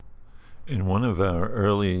In one of our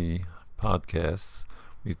early podcasts,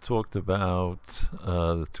 we talked about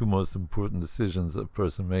the two most important decisions a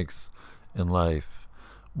person makes in life.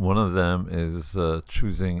 One of them is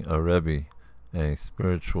choosing a Rebbe, a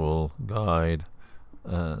spiritual guide.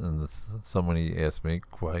 And somebody asked me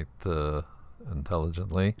quite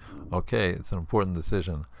intelligently, okay, it's an important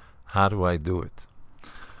decision. How do I do it?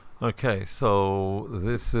 Okay, so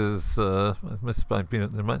this might be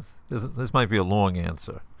a long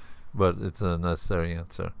answer, but it's a necessary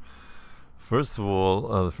answer. First of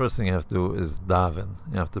all, the first thing you have to do is daven.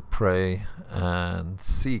 You have to pray and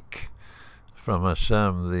seek from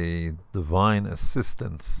Hashem the divine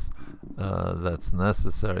assistance that's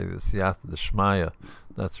necessary, the siyata d'shmaya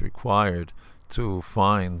that's required to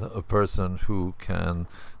find a person who can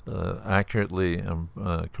accurately and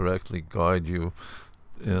correctly guide you,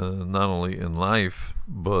 not only in life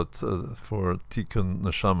but for tikkun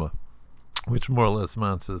neshama, which more or less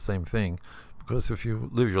amounts to the same thing, because if you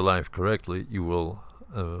live your life correctly, you will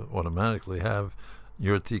automatically have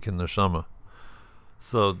your tikkun neshama.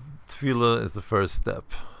 So tefillah is the first step,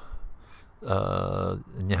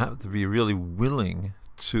 and you have to be really willing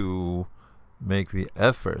to make the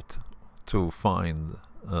effort to find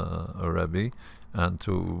a Rebbe and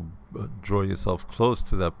to draw yourself close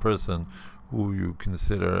to that person who you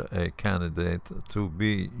consider a candidate to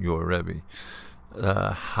be your Rebbe.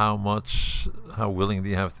 How willing do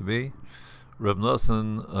you have to be? Reb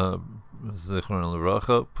Nosson, Zichron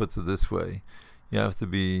Levracha, puts it this way: you have to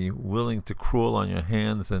be willing to crawl on your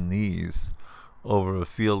hands and knees over a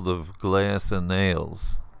field of glass and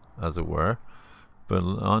nails, as it were, but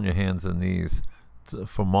on your hands and knees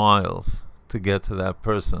for miles to get to that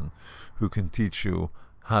person who can teach you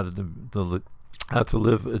how to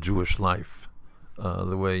live a Jewish life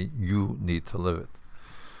the way you need to live it.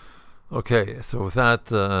 Okay, so with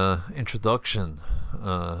that introduction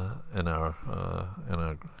in our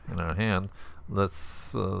hand,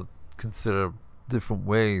 let's consider different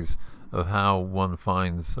ways of how one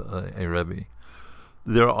finds a Rebbe.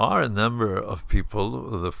 There are a number of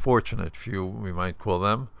people, the fortunate few we might call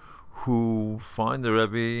them, who find the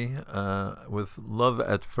Rebbe with love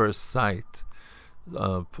at first sight.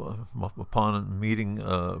 Upon meeting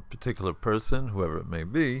a particular person, whoever it may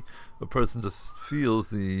be, a person just feels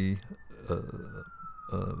the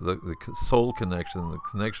soul connection, the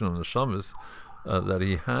connection of the shamas that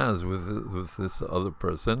he has with this other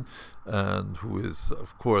person, and who is,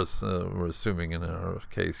 of course, we're assuming in our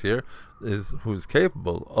case here, who is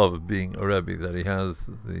capable of being a Rebbe, that he has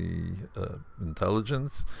the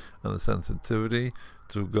intelligence and the sensitivity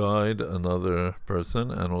to guide another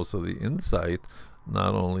person, and also the insight,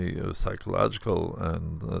 not only psychological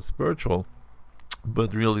and spiritual,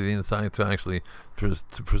 but really the insight to actually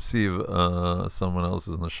to perceive someone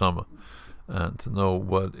else's neshama and to know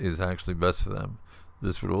what is actually best for them.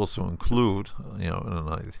 This would also include,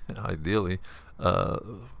 ideally,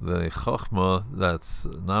 the chachma that's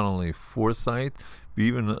not only foresight, but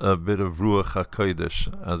even a bit of ruach hakodesh,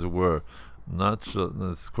 as it were. Not,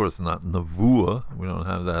 of course, not nevuah. We don't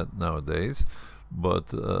have that nowadays,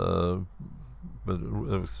 but a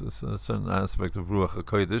certain aspect of ruach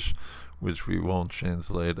hakodesh, which we won't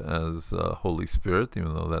translate as Holy Spirit,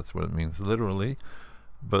 even though that's what it means literally.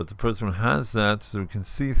 But the person who has that, so can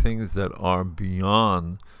see things that are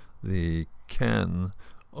beyond the ken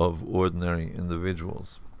of ordinary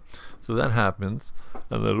individuals. So that happens,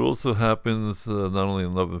 and that also happens not only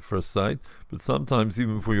in love at first sight, but sometimes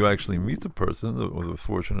even before you actually meet the person, or the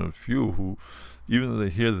fortunate few who, even though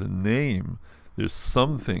they hear the name, there's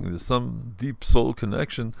some deep soul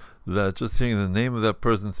connection that just hearing the name of that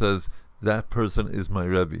person says, that person is my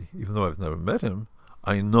Rebbe. Even though I've never met him,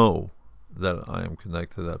 I know that I am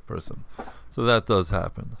connected to that person. So that does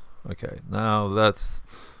happen. Okay, now that's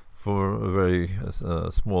for a very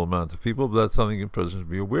small amount of people, but that's something a person should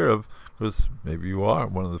be aware of, because maybe you are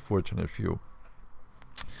one of the fortunate few.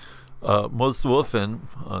 Most often,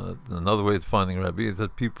 another way of finding a Rebbe is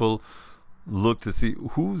that people look to see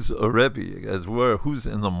who's a Rebbe, as were who's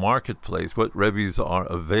in the marketplace, what Rebbes are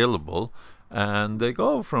available, and they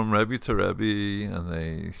go from Rebbe to Rebbe, and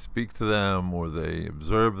they speak to them, or they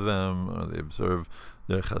observe them, or they observe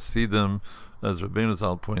their Hasidim. As Rabbeinu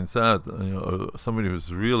Zal points out, somebody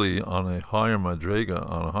who's really on a higher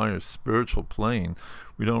madrega, on a higher spiritual plane,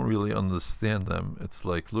 we don't really understand them. It's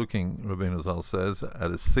like looking, Rabbeinu Zal says,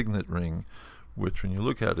 at a signet ring, which when you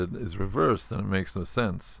look at it is reversed and it makes no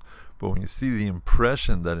sense. But when you see the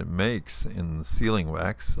impression that it makes in sealing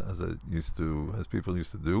wax, as people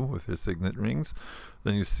used to do with their signet rings,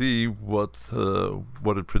 then you see what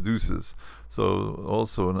it produces. So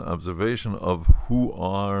also an observation of who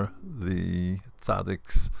are the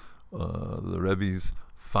tzaddiks the Rebbe's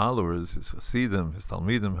followers, his Hasidim, his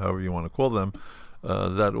Talmidim, however you want to call them,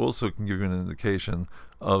 that also can give you an indication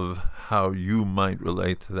of how you might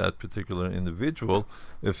relate to that particular individual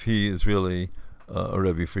if he is really a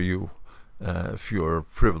Rebbe for you. If you're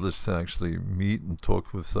privileged to actually meet and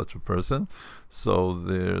talk with such a person, so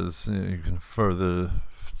you can further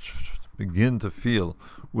begin to feel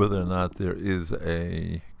whether or not there is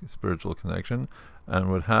a spiritual connection. And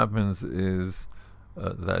what happens is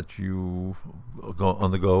that you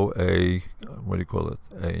undergo a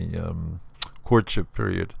courtship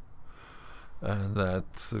period, and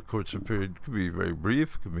that courtship period could be very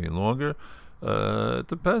brief, could be longer. It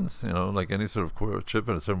depends, like any sort of courtship.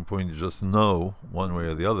 At a certain point, you just know one way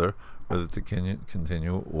or the other whether to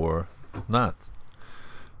continue or not.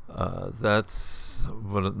 That's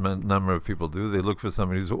what a number of people do. They look for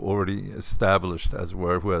somebody who's already established, as it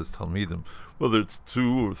were, who has Talmidim. Whether it's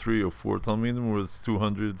 2 or 3 or 4 Talmidim, or it's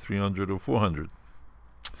 200, 300, or 400.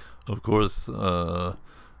 Of course, the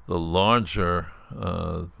larger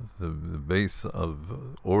the base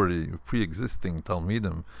of already pre-existing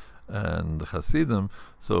Talmidim and Hasidim,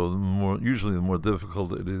 so usually the more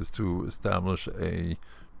difficult it is to establish a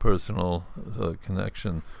personal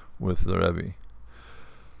connection with the Rebbe.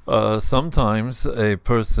 Sometimes a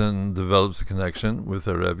person develops a connection with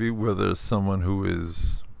a Rebbe, whether someone who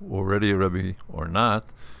is already a Rebbe or not,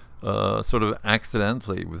 sort of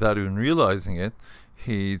accidentally, without even realizing it.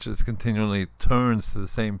 He just continually turns to the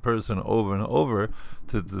same person over and over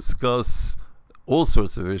to discuss all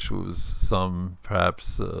sorts of issues, some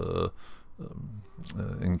perhaps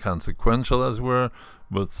inconsequential, as it were,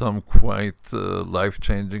 but some quite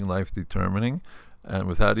life-changing, life-determining. And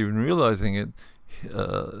without even realizing it,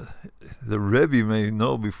 the Rebbe may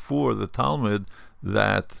know before the Talmud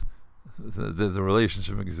that the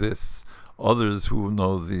relationship exists. Others who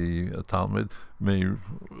know the Talmud may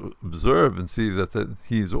observe and see that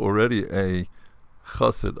he's already a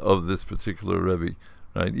chassid of this particular Rebbe,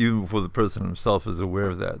 right? Even before the person himself is aware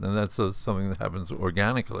of that. And that's something that happens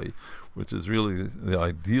organically, which is really the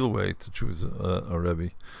ideal way to choose a Rebbe.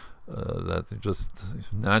 That they just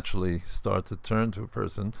naturally start to turn to a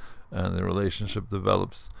person and the relationship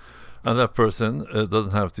develops. And that person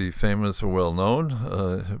doesn't have to be famous or well known.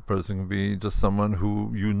 A person can be just someone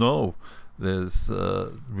who you know. We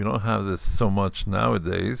don't have this so much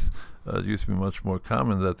nowadays. It used to be much more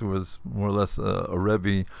common that there was more or less a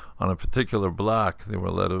Rebbe on a particular block. There were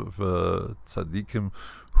a lot of tzaddikim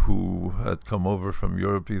who had come over from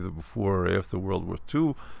Europe either before or after World War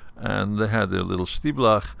II, and they had their little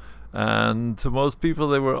shtiblach. And to most people,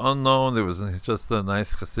 they were unknown. There was just a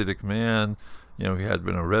nice Hasidic man. He had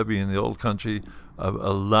been a Rebbe in the old country. A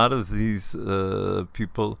lot of these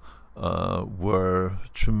people were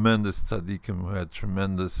tremendous tzaddikim who had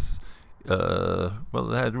tremendous, they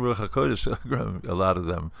had Ruach HaKodesh, a lot of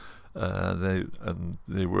them.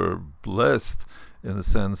 They were blessed in the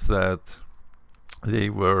sense that they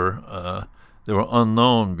were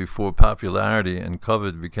unknown before popularity and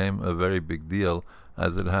kavod became a very big deal,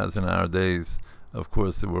 as it has in our days. Of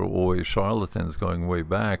course, there were always charlatans going way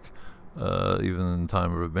back, even in the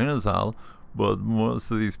time of Rebbe Zal, but most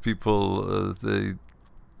of these people, they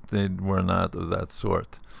were not of that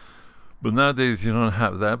sort. But nowadays you don't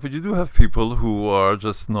have that, but you do have people who are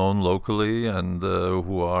just known locally and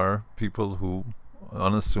who are people who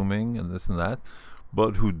unassuming and this and that,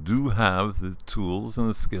 but who do have the tools and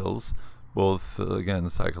the skills, both again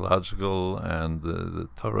psychological and the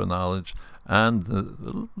Torah knowledge and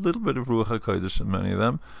a little bit of Ruach HaKodesh in many of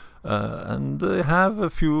them, and they have a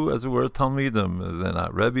few, as it were, Talmidim. They're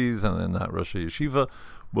not Rebbes and they're not Rosh Yeshiva,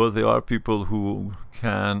 but they are people who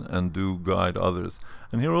can and do guide others.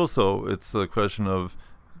 And here also, it's a question of,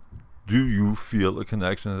 do you feel a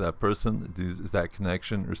connection to that person? Is that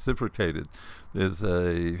connection reciprocated? There's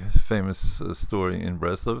a famous story in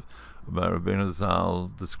Breslov about Rebbe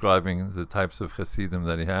Zal describing the types of Hasidim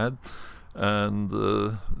that he had, and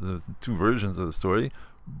the two versions of the story,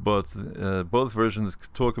 but both versions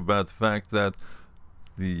talk about the fact that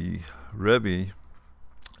the Rebbe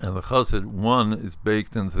and the Chassid, one is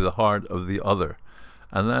baked into the heart of the other,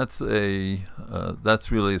 and that's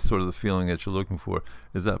really sort of the feeling that you're looking for.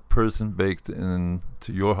 Is that person baked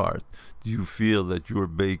into your heart? Do you feel that you're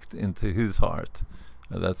baked into his heart?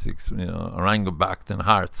 That's reingebacken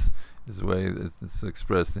hearts is the way it's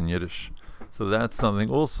expressed in Yiddish. So that's something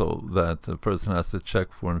also that a person has to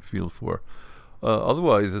check for and feel for.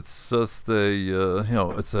 Otherwise, it's just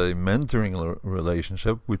it's a mentoring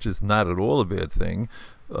relationship, which is not at all a bad thing.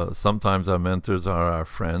 Sometimes our mentors are our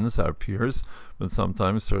friends, our peers, but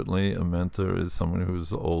sometimes certainly a mentor is someone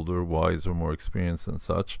who's older, wiser, more experienced and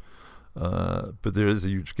such. But there is a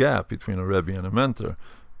huge gap between a Rebbe and a mentor.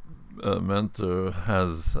 A mentor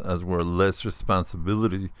has, as were, less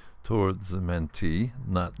responsibility towards the mentee,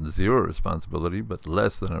 not zero responsibility, but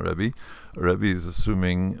less than a Rebbe. A Rebbe is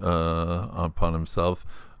assuming upon himself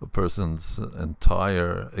a person's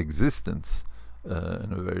entire existence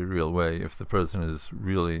in a very real way. If the person is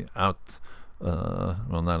really out,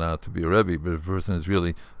 well, not out to be a Rebbe, but if the person is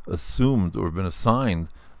really assumed or been assigned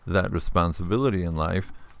that responsibility in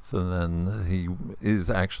life, so then he is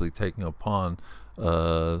actually taking upon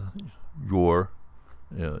your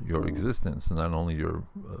existence, and not only your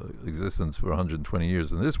existence for 120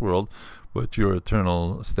 years in this world, but your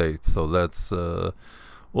eternal state. So that's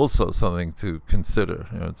also something to consider.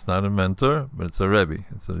 It's not a mentor, but it's a Rebbe.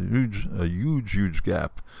 It's a huge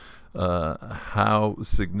gap. How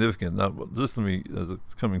significant? Now, just let me, as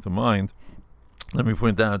it's coming to mind, let me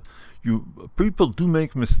point out: people do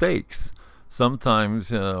make mistakes. Sometimes,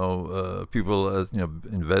 people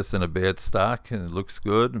invest in a bad stock and it looks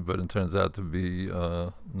good, but it turns out to be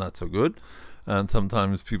not so good. And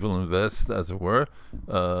sometimes people invest, as it were,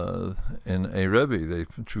 in a Rebbe. They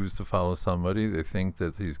choose to follow somebody. They think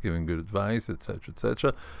that he's giving good advice, etc.,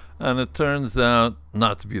 etc. And it turns out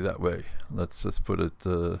not to be that way. Let's just put it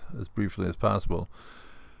as briefly as possible.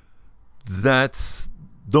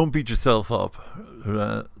 Don't beat yourself up.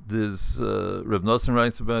 There's Reb Nosson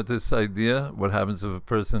writes about this idea. What happens if a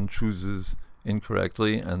person chooses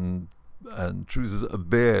incorrectly and chooses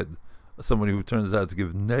somebody who turns out to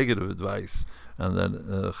give negative advice, and then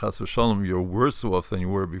chas v'shalom, you're worse off than you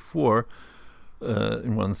were before.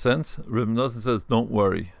 In one sense, Reb Nosson says, don't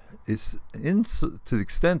worry. It's to the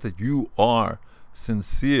extent that you are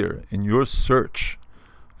sincere in your search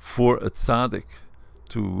for a tzaddik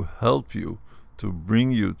to help you, to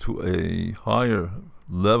bring you to a higher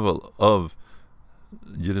level of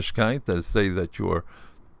Yiddishkeit, that is, say that your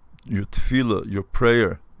tefillah, your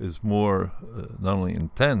prayer is more not only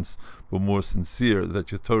intense but more sincere,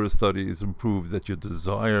 that your Torah study is improved, that your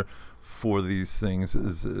desire for these things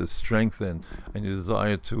is strengthened, and your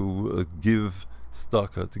desire to give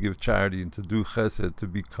tzedakah, to give charity, and to do chesed, to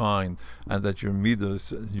be kind, and that your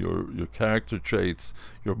midos, your character traits,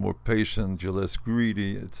 you're more patient, you're less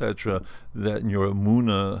greedy, etc., that your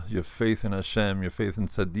emunah, your faith in Hashem, your faith in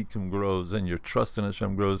tzaddikim grows, and your trust in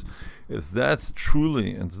Hashem grows. If that's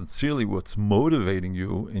truly and sincerely what's motivating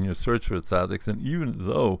you in your search for tzaddiks, and even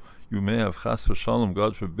though you may have, chas v'shalom,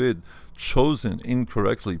 God forbid, chosen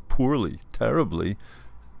incorrectly, poorly, terribly,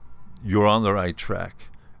 you're on the right track.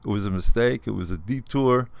 It was a mistake, it was a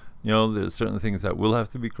detour, there's certain things that will have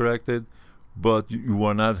to be corrected, but you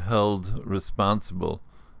are not held responsible.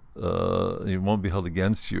 It won't be held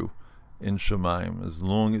against you in Shemaim, as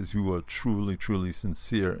long as you are truly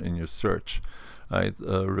sincere in your search. Right?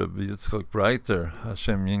 Rebbe Yitzchak Breiter,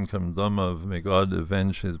 Hashem Yinkam Damav, may God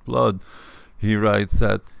avenge his blood, he writes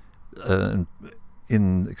that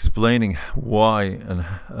in explaining why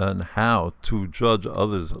and how to judge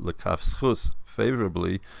others l'kaf schus,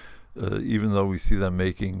 favorably, even though we see them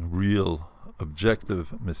making real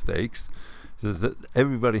objective mistakes, says that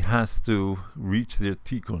everybody has to reach their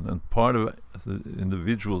tikkun, and part of the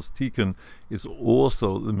individual's tikkun is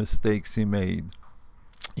also the mistakes he made,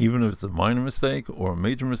 even if it's a minor mistake or a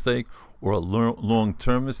major mistake or a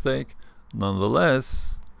long-term mistake.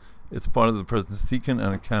 Nonetheless, it's part of the person's tikkun,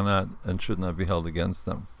 and it cannot and should not be held against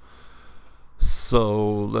them. So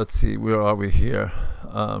let's see, where are we here?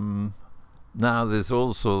 Now there's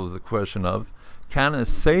also the question of, can a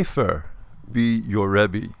sefer be your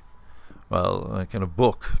Rebbe? Well, can a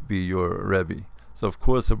book be your Rebbe? So of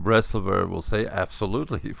course a Breslover will say,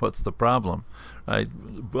 absolutely, what's the problem? Right?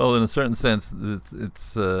 Well, in a certain sense,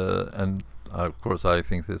 it's and of course I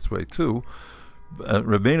think this way too.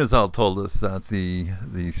 Rabbeinu Zal told us that the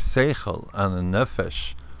seichel and the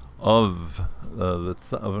nefesh of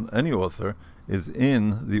any author is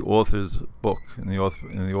in the author's book, in the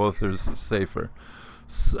author's sefer.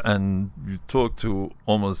 And you talk to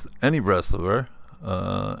almost any Breslover,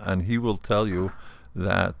 and he will tell you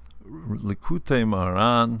that Likutei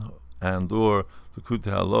Maharan and or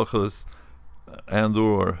Likutei Halachos and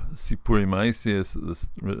or Sipurei Maisius,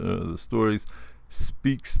 the stories,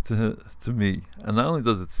 speaks to me. And not only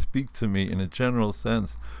does it speak to me in a general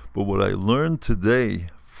sense, but what I learned today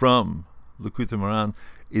from Likutei Maharan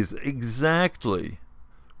is exactly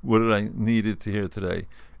what I needed to hear today.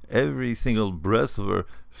 Every single Breslover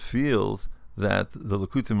feels that the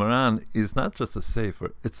Likutei Maharan is not just a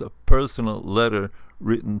sefer, it's a personal letter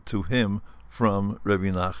written to him from Rebbe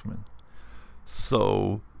Nachman.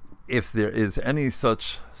 So if there is any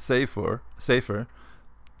such sefer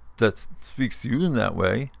that speaks to you in that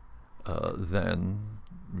way, then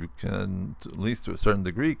you can, at least to a certain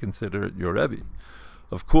degree, consider it your Rebbe.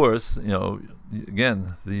 Of course,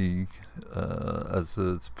 again, as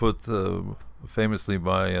it's put famously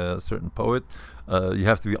by a certain poet, you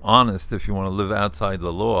have to be honest if you want to live outside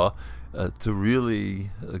the law. To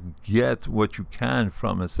really get what you can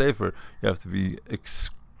from a sefer, you have to be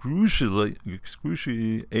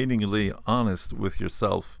excruciatingly honest with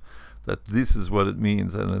yourself, that this is what it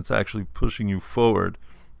means, and it's actually pushing you forward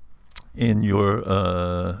in your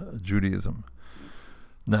Judaism.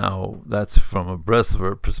 Now, that's from a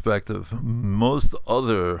Breslover perspective. Most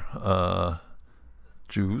other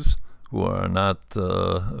Jews who are not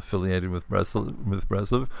affiliated with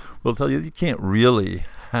Breslov will tell you can't really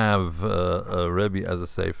have a Rebbe as a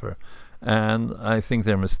sefer, and I think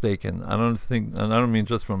they're mistaken. I don't mean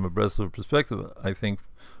just from a Breslov perspective. I think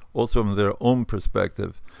also from their own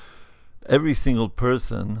perspective. Every single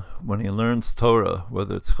person, when he learns Torah,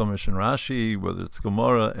 whether it's Chumash and Rashi, whether it's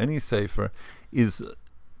Gemara, any sefer, is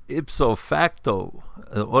ipso facto,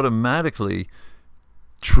 automatically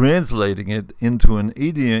translating it into an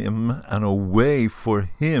idiom and a way for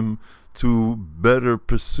him to better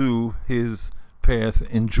pursue his path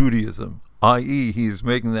in Judaism, i.e. he's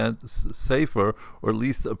making that sefer, or at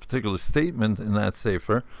least a particular statement in that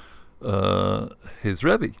sefer, his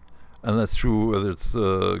Rebbe. And that's true whether it's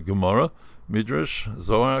Gemara, Midrash,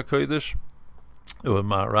 Zohar Kodesh, or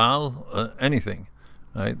Maharal, anything,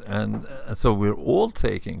 right? And so we're all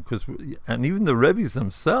taking, and even the Rebbes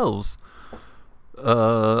themselves,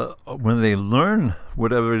 when they learn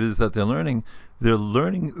whatever it is that they're learning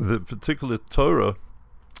the particular Torah,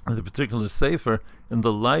 the particular sefer, in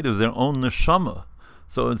the light of their own neshama.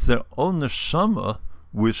 So it's their own neshama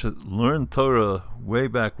which learned Torah way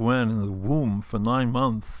back when in the womb for 9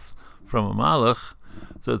 months from a malach.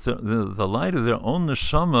 So it's the light of their own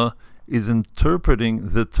neshama is interpreting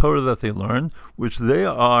the Torah that they learn, which they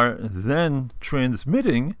are then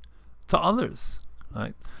transmitting to others,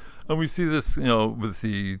 right? And we see this, with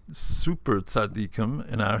the super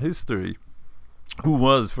tzaddikim in our history, who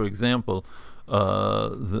was, for example,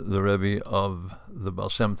 the Rebbe of the Baal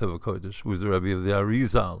Shem Tov Kodesh, who was the Rebbe of the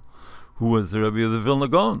Arizal, who was the Rebbe of the Vilna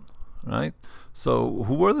Gaon, right? So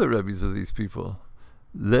who were the Rebbes of these people?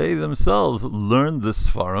 They themselves learned the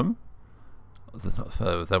Sfarim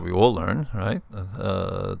that we all learn, right?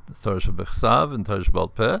 Torah Shebechsav and Torah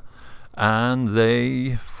Shebal Peh, and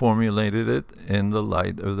they formulated it in the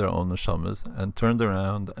light of their own neshamas and turned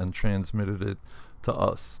around and transmitted it to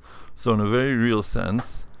us. So in a very real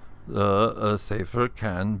sense, a sefer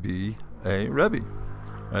can be a Rebbe,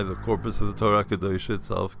 right? The corpus of the Torah Kedosha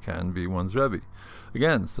itself can be one's Rebbe.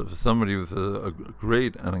 Again, so for somebody with a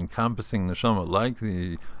great and encompassing neshama like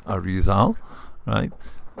the Arizal, right?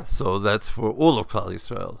 So that's for all of Klal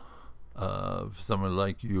Yisrael. For someone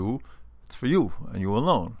like you, it's for you and you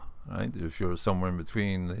alone, right? If you're somewhere in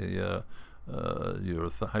between your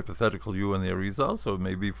hypothetical you and the Arizal, so it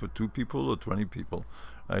may be for 2 people or 20 people,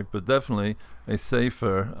 right? But definitely a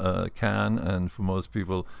sefer can, and for most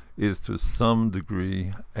people, is to some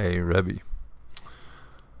degree a Rebbe.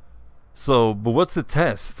 So, but what's the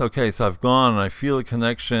test? Okay, so I've gone and I feel a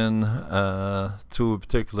connection to a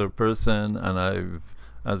particular person, and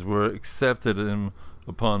as we're accepted him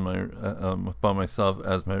upon myself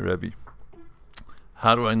as my Rebbe.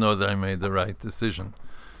 How do I know that I made the right decision?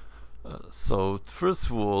 So, first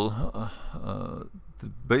of all,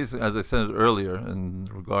 the basic, as I said earlier, in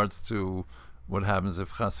regards to what happens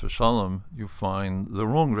if Chas v'Shalom you find the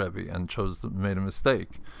wrong Rebbe and made a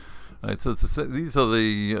mistake. Right, so these are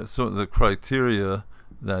the criteria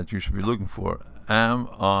that you should be looking for. Am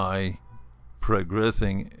I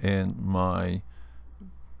progressing in my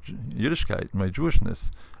Yiddishkeit, my Jewishness?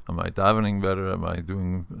 Am I davening better? Am I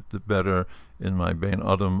doing better in my Bein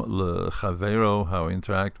Adam Lechavero, how I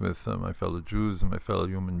interact with my fellow Jews and my fellow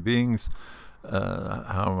human beings?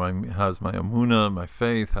 How's my Amunah, my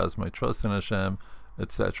faith? How's my trust in Hashem,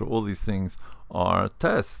 etc.? All these things are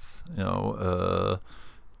tests,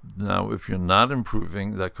 Now, if you're not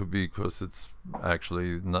improving, that could be because it's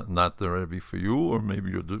actually not the Rebbe for you, or maybe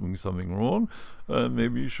you're doing something wrong.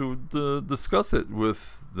 Maybe you should discuss it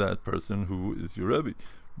with that person who is your Rebbe.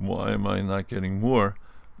 Why am I not getting more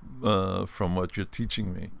from what you're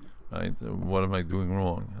teaching me? Right? What am I doing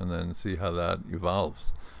wrong? And then see how that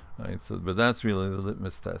evolves. Right? So, but that's really the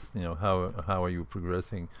litmus test. How are you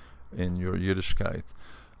progressing in your Yiddishkeit?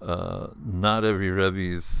 Not every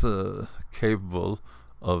Rebbe is capable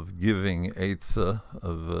of giving eitzah,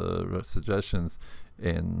 of suggestions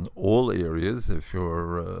in all areas. If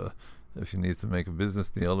you need to make a business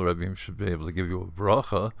deal, the Rebbe should be able to give you a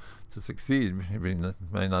bracha to succeed. He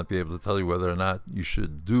may not be able to tell you whether or not you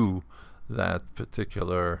should do that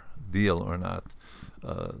particular deal or not.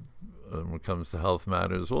 When it comes to health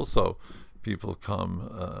matters, also, people come,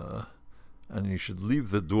 and you should leave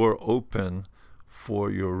the door open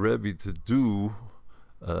for your Rebbe to do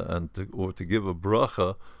or to give a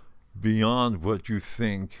bracha beyond what you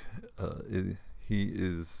think he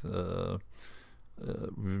is,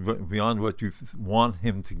 beyond what you want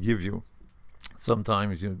him to give you.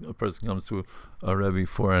 Sometimes a person comes to a Rebbe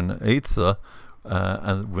for an Eitzah,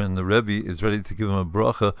 and when the Rebbe is ready to give him a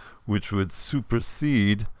bracha which would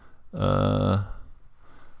supersede the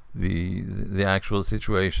actual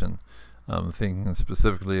situation. I'm thinking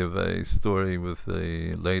specifically of a story with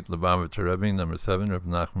the late Lubavitcher Rebbe, number 7, Rebbe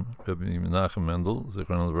Menachem Mendel,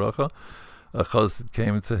 Zichron L'Bracha. A chassid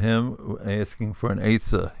came to him asking for an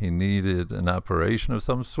eitzah. He needed an operation of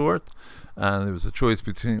some sort, and there was a choice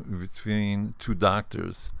between two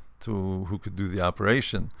doctors who could do the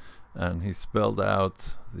operation, and he spelled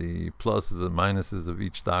out the pluses and minuses of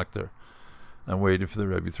each doctor and waited for the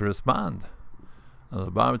Rebbe to respond. And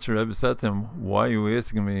the Lubavitcher Rebbe said to him, "Why are you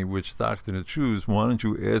asking me which doctor to choose? Why don't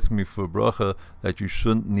you ask me for a bracha that you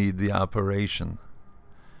shouldn't need the operation?"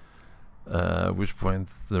 At which point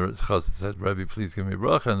the chassid said, "Rebbe, please give me a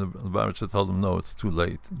bracha." And the Lubavitcher told him, "No, it's too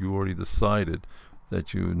late. You already decided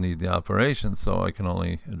that you need the operation, so I can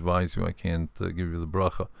only advise you. I can't give you the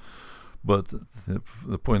bracha." But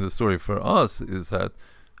the point of the story for us is that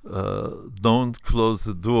don't close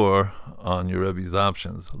the door on your Rebbe's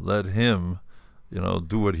options. Let him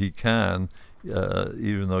do what he can,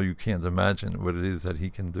 even though you can't imagine what it is that he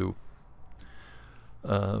can do.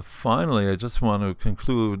 Finally, I just want to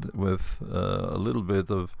conclude with a little bit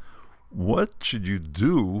of what should you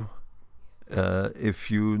do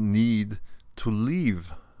if you need to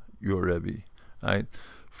leave your Rebbe, right?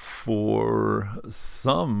 For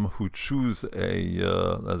some who choose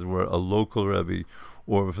as it were, a local Rebbe,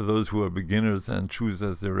 or for those who are beginners and choose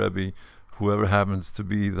as their Rebbe whoever happens to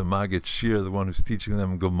be the Maggid Shir, the one who's teaching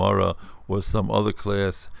them Gemara or some other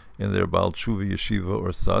class in their Baal Tshuva yeshiva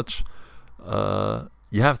or such,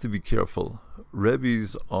 you have to be careful.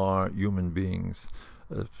 Rebbes are human beings,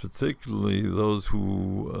 particularly those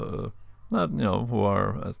who who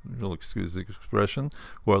are, you'll excuse the expression,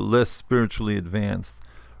 who are less spiritually advanced.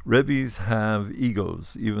 Rebbes have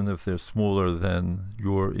egos, even if they're smaller than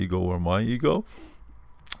your ego or my ego.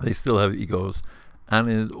 They still have egos, and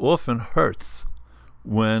it often hurts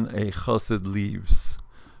when a chassid leaves.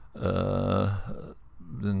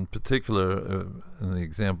 In particular, in the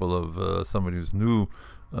example of somebody who's new,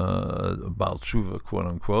 Baal Tshuva, quote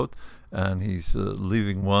unquote, and he's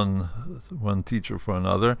leaving one teacher for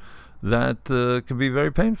another, that can be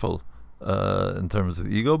very painful in terms of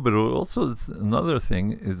ego. But also another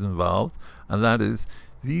thing is involved, and that is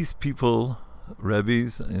these people,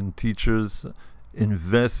 Rebbes and teachers,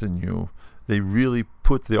 invest in you. They really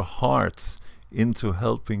put their hearts into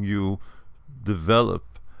helping you develop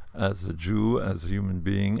as a Jew, as a human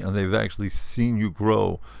being, and they've actually seen you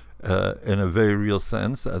grow in a very real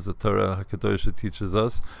sense. As the Torah HaKadosh teaches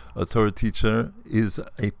us, a Torah teacher is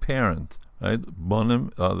a parent, right?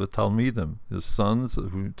 Bonim are the Talmidim. The sons to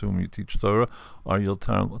whom you teach Torah are your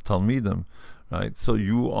Talmidim, right? So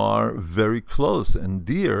you are very close and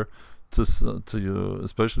dear to you,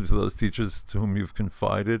 especially to those teachers to whom you've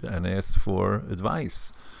confided and asked for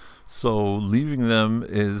advice. So leaving them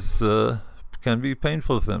can be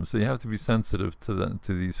painful for them. So you have to be sensitive to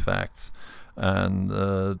these facts, and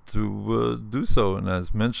to do so in as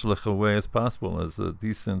menschlich a way as possible, as a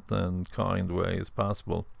decent and kind way as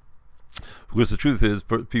possible. Because the truth is,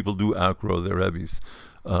 people do outgrow their Rebbes.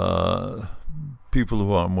 People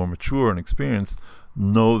who are more mature and experienced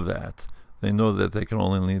know that. They know that they can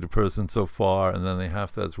only lead a person so far, and then they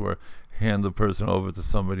have to, as it were, hand the person over to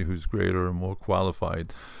somebody who's greater and more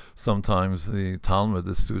qualified. Sometimes the Talmud,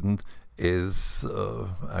 the student, is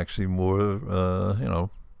actually more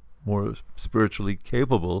spiritually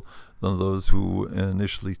capable than those who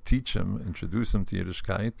initially teach him, introduce him to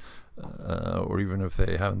Yiddishkeit, or even if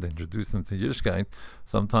they haven't introduced him to Yiddishkeit,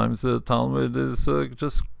 sometimes the Talmud is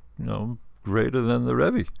just greater than the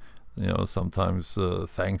Rebbe. Sometimes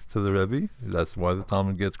thanks to the Rebbe, that's why the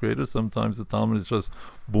Talmud gets greater. Sometimes the Talmud is just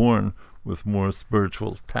born with more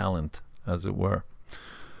spiritual talent, as it were.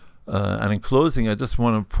 And in closing, I just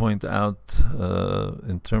want to point out,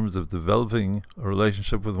 in terms of developing a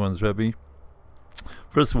relationship with one's Rebbe,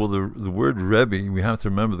 first of all, the word Rebbe, we have to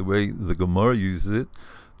remember the way the Gemara uses it.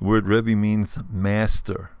 The word Rebbe means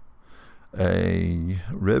master. A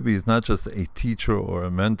Rebbe is not just a teacher or a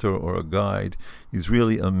mentor or a guide. He's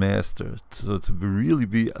really a master. So to really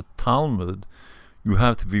be a Talmud, you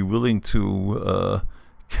have to be willing to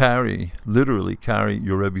literally carry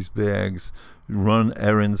your Rebbe's bags, run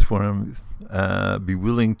errands for him, be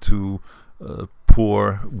willing to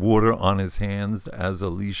pour water on his hands, as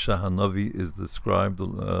Elisha Hanavi is described.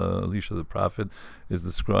 Elisha the prophet is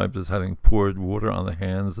described as having poured water on the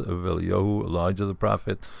hands of Eliyahu, Elijah the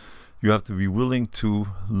prophet. You have to be willing to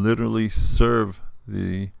literally serve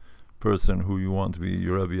the person who you want to be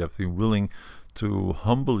your Rebbe. You have to be willing to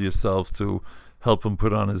humble yourself, to help him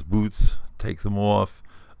put on his boots, take them off,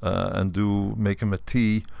 and make him a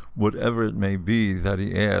tea, whatever it may be that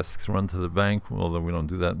he asks. Run to the bank, although we don't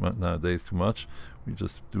do that nowadays too much. We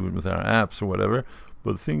just do it with our apps or whatever.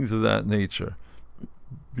 But things of that nature,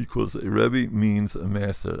 because a Rebbe means a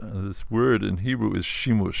master. And this word in Hebrew is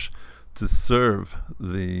shimush, to serve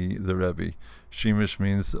the Rebbe. Shimush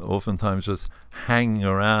means oftentimes just hanging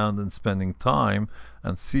around and spending time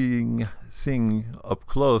and seeing up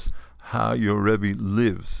close how your Rebbe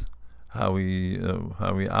lives, how he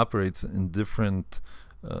operates in different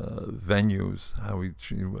venues, how he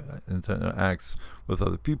interacts with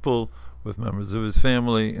other people, with members of his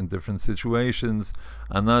family in different situations,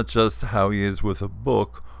 and not just how he is with a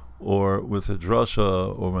book or with a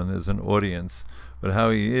drasha or when there's an audience, but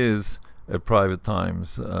how he is at private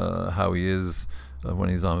times, how he is when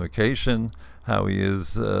he's on vacation, how he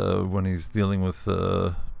is when he's dealing with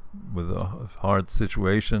a hard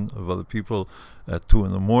situation of other people at 2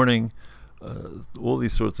 a.m. All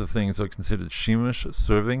these sorts of things are considered shimush,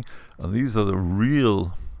 serving, and these are the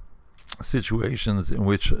real situations in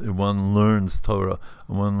which one learns Torah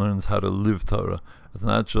and one learns how to live Torah. It's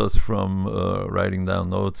not just from writing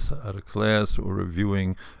down notes at a class or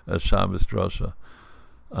reviewing a Shabbos drasha.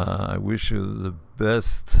 I wish you the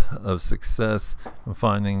best of success in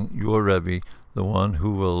finding your Rebbe, the one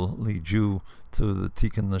who will lead you to the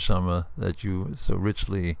tikkun neshama that you so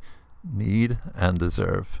richly need and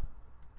deserve.